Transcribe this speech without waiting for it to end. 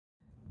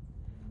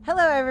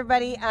Hello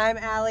everybody, I'm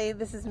Allie,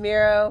 this is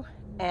Miro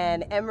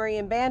and Emory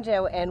and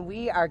Banjo, and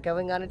we are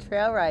going on a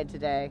trail ride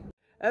today.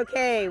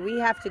 Okay, we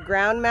have to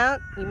ground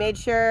mount. You made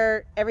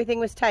sure everything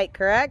was tight,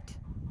 correct?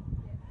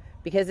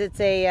 Because it's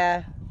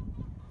a...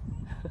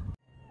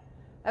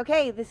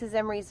 Okay, this is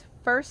Emory's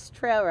first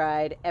trail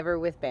ride ever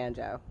with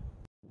Banjo.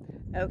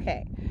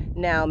 Okay,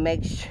 now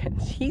make sure...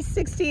 He's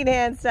 16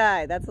 hands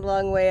high, that's a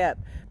long way up.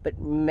 But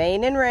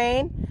mane and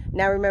rein.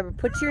 Now remember,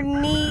 put your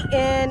knee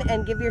in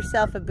and give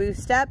yourself a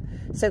boost up.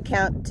 So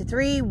count to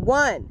 3,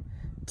 1,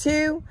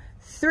 2,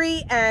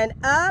 3, and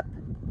up.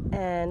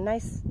 And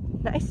nice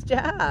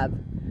job.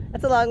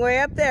 That's a long way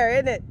up there,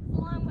 isn't it? It's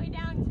a long way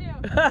down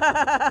too.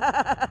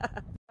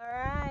 All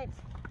right.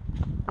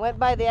 Went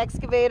by the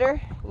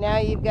excavator. Now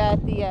you've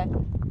got the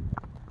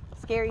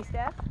scary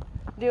stuff.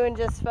 Doing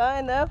just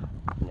fine though.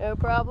 No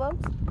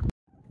problems.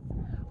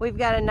 We've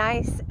got a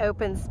nice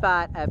open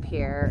spot up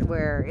here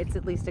where it's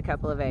at least a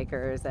couple of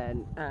acres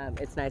and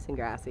it's nice and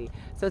grassy.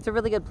 So it's a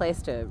really good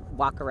place to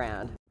walk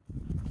around.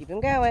 Keep them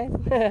going.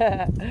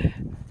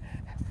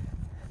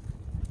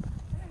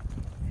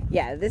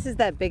 Yeah, this is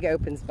that big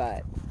open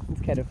spot. It's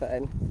kind of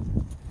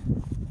fun.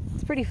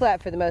 It's pretty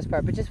flat for the most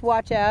part, but just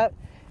watch out.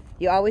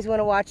 You always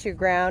want to watch your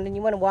ground and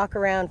you want to walk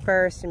around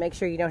first and make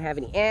sure you don't have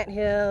any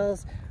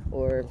anthills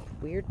or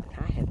weird,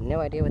 I have no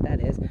idea what that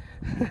is.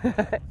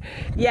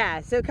 Yeah,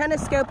 so kind of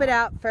scope it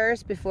out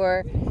first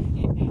before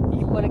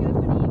you want to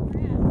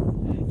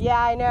go.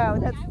 Yeah, I know.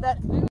 That.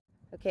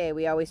 Okay,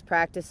 we always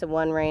practice a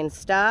one rein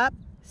stop.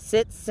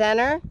 Sit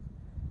center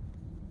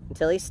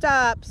until he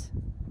stops.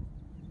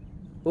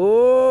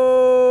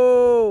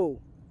 Ooh.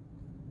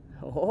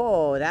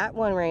 Oh, that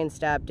one rein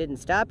stop didn't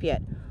stop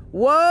yet.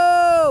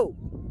 Whoa!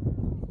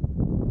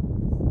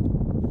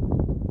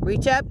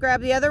 Reach up, grab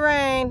the other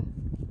rein.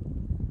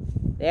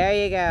 There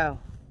you go.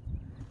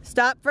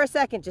 Stop for a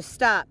second, just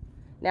stop.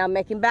 Now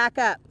make him back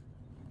up.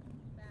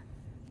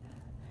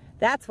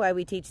 That's why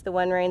we teach the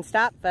one rein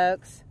stop,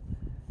 folks.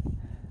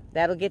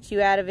 That'll get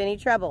you out of any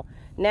trouble.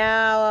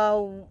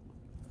 Now,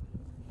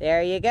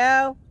 there you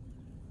go.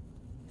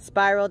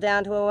 Spiral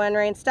down to a one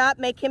rein stop,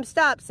 make him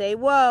stop. Say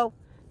whoa.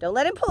 Don't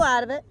let him pull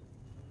out of it.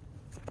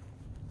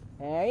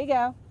 There you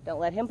go. Don't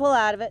let him pull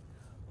out of it.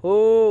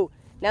 Ooh.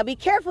 Now be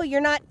careful,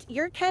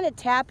 you're kind of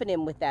tapping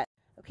him with that.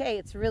 Okay,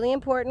 it's really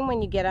important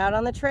when you get out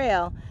on the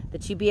trail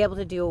that you be able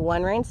to do a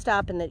one rein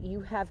stop and that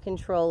you have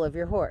control of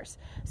your horse.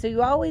 So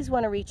you always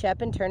want to reach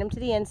up and turn him to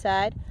the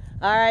inside.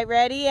 All right,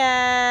 ready,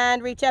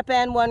 and reach up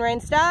and one rein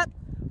stop.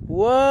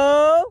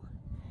 Whoa!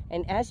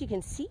 And as you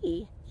can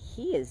see,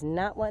 he is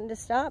not wanting to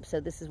stop, so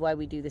this is why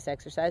we do this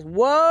exercise.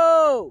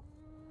 Whoa!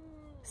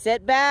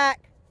 Sit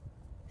back.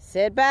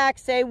 Sit back,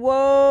 say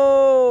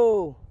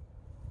whoa!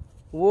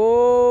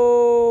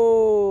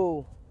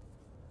 Whoa!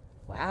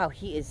 Wow,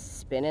 he is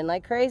spinning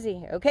like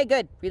crazy. Okay,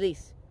 good.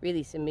 Release.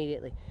 Release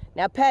immediately.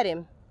 Now pet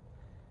him.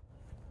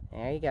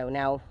 There you go.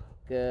 Now,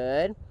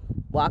 good.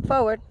 Walk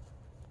forward.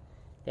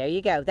 There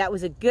you go. That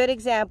was a good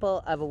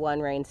example of a one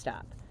rein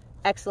stop.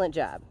 Excellent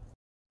job.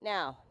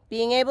 Now,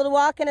 being able to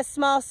walk in a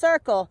small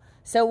circle.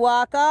 So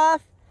walk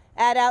off,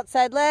 add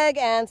outside leg,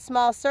 and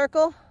small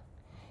circle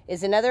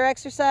is another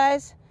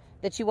exercise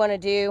that you want to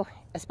do,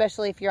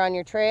 especially if you're on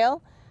your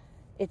trail.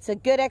 It's a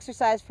good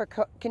exercise for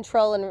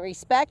control and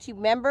respect. You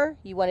remember,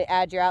 you want to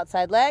add your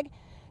outside leg.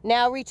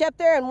 Now reach up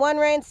there and one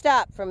rein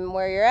stop from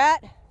where you're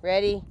at.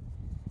 Ready?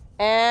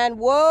 And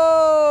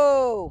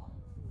whoa!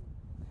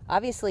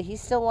 Obviously,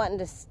 he's still wanting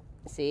to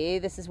see.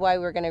 This is why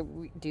we're going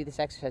to do this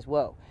exercise.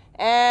 Whoa.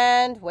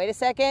 And wait a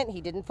second.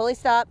 He didn't fully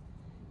stop.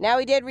 Now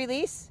he did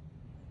release.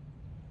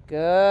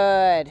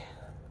 Good.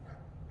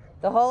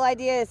 The whole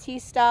idea is he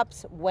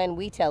stops when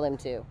we tell him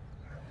to.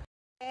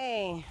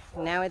 Okay,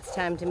 now it's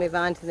time to move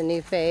on to the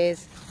new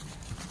phase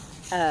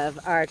of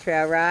our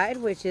trail ride,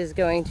 which is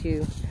going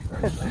to...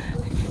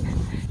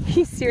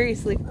 He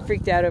seriously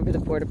freaked out over the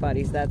porta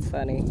potties. That's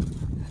funny.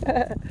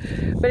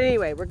 But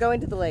anyway, we're going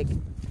to the lake.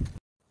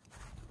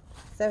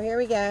 So here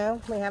we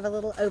go. We have a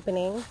little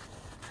opening.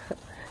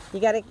 You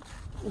got to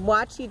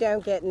watch you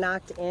don't get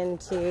knocked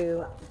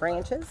into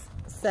branches.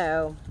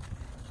 So,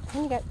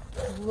 and you got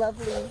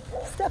lovely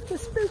stuff to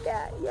spook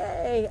at.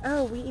 Yay!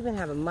 Oh, we even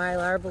have a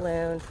Mylar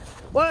balloon.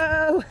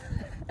 Whoa!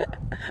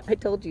 I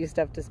told you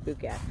stuff to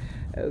spook at.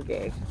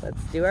 Okay,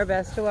 let's do our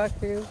best to walk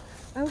through.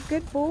 Oh,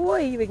 good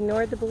boy. You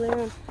ignored the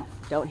balloon.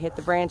 Don't hit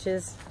the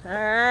branches. All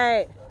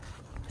right.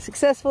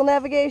 Successful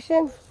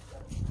navigation.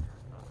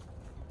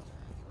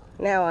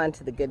 Now on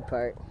to the good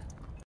part.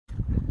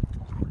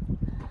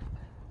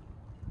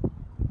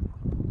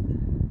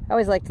 I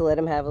always like to let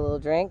them have a little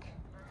drink.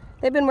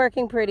 They've been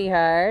working pretty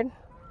hard.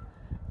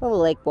 A little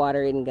lake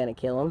water isn't going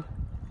to kill them.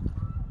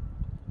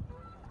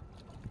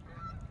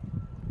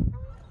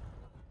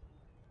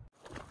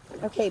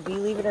 Okay,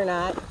 believe it or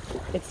not,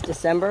 it's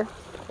December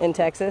in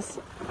Texas,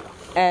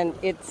 and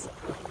it's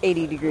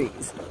 80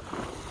 degrees.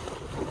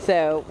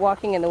 So,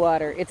 walking in the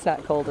water, it's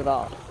not cold at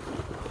all.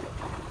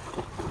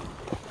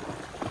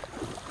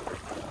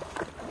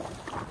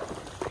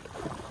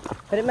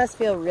 But it must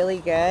feel really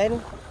good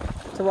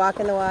to to walk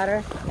in the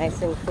water,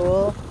 nice and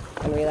cool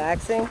and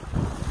relaxing.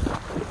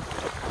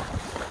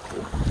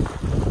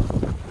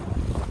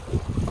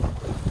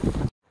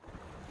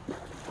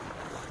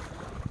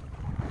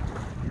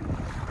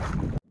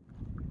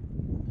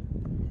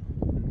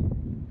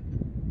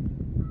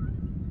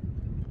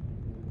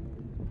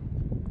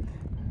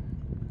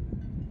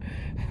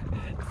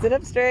 Sit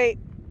up straight.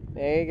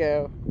 There you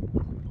go.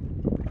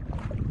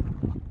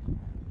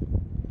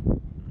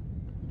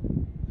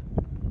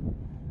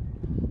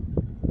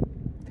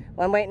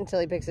 Well, I'm waiting until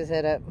he picks his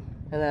head up,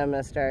 and then I'm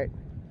going to start.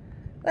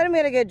 Let him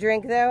get a good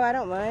drink, though. I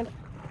don't mind.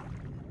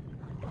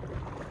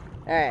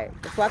 All right,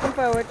 just walk him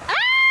forward.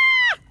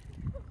 Ah!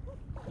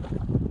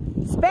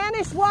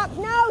 Spanish walk.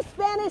 No,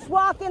 Spanish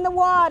walk in the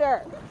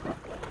water.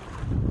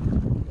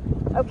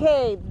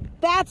 Okay,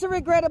 that's a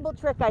regrettable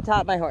trick I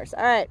taught my horse.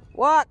 All right,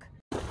 walk.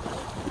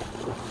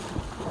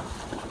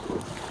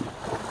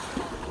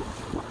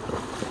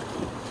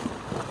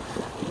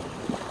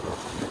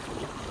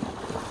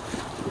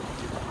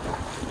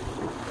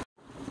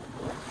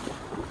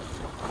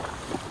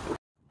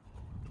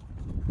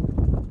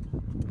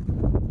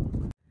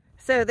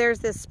 So there's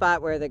this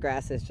spot where the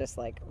grass is just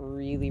like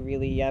really,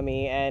 really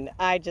yummy, and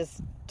I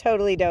just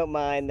totally don't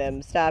mind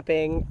them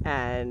stopping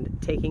and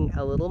taking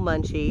a little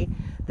munchie.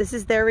 This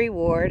is their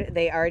reward.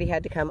 They already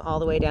had to come all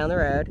the way down the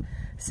road.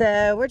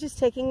 So we're just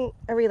taking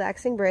a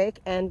relaxing break,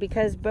 and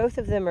because both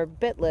of them are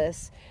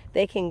bitless,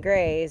 they can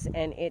graze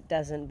and it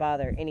doesn't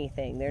bother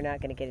anything. They're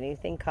not going to get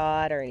anything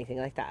caught or anything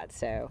like that.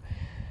 So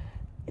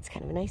it's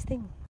kind of a nice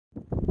thing.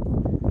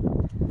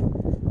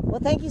 Well,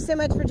 thank you so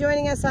much for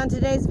joining us on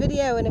today's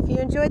video, and if you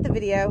enjoyed the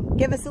video,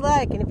 give us a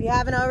like, and if you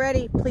haven't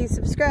already, please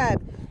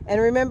subscribe, and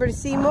remember to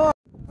see more.